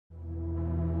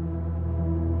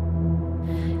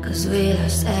'cause we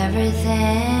lost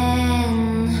everything.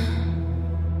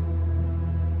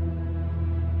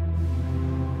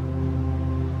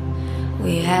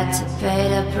 We had to pay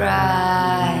the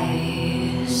price.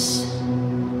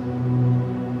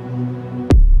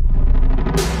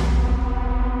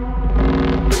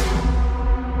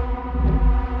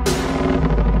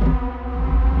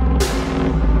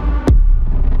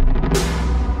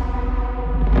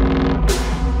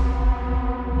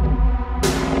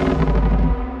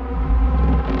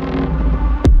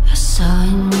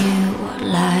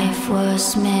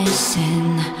 Was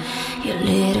missing. You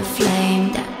lit a flame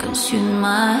that consumed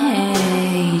my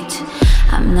hate.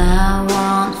 I'm not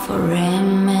one for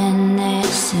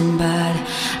reminiscing, but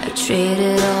I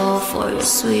traded all for your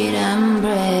sweet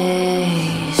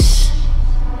embrace.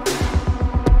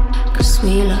 'Cause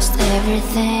we lost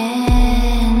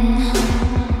everything.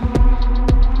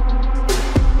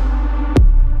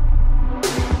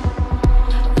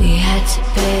 We had to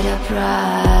pay the price.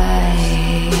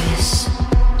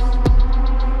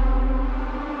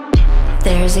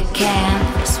 There's a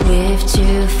canvas with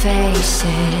two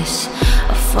faces,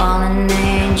 of fallen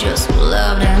angels who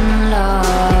loved and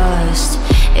lost.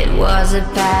 It was a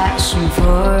passion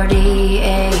for the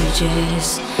ages,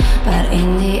 but in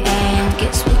the end,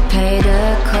 guess we paid the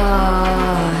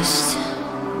cost.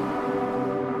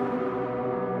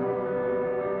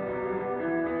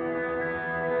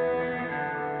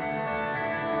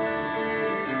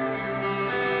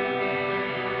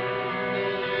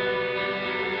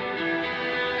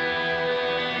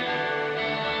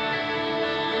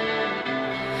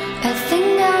 A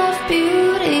thing of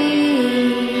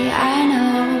beauty, I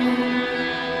know,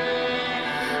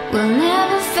 will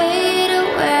never fade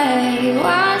away.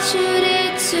 What you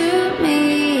did to me,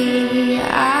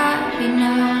 I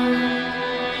know.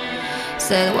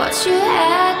 Said what you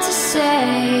had to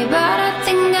say, but a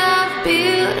thing of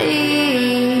beauty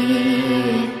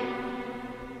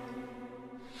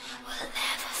will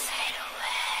never fade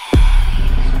away.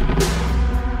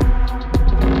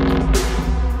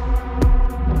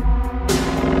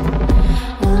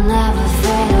 Never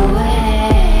fade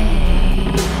away.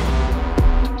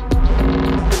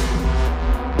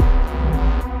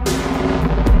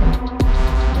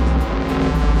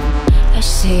 I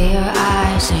see your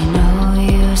eyes, I know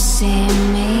you see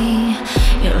me.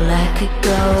 You're like a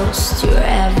ghost, you're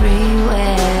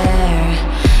everywhere.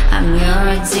 I'm your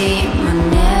demon,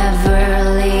 never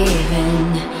leaving.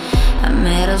 A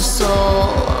metal soul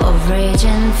of rage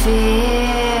and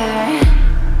fear.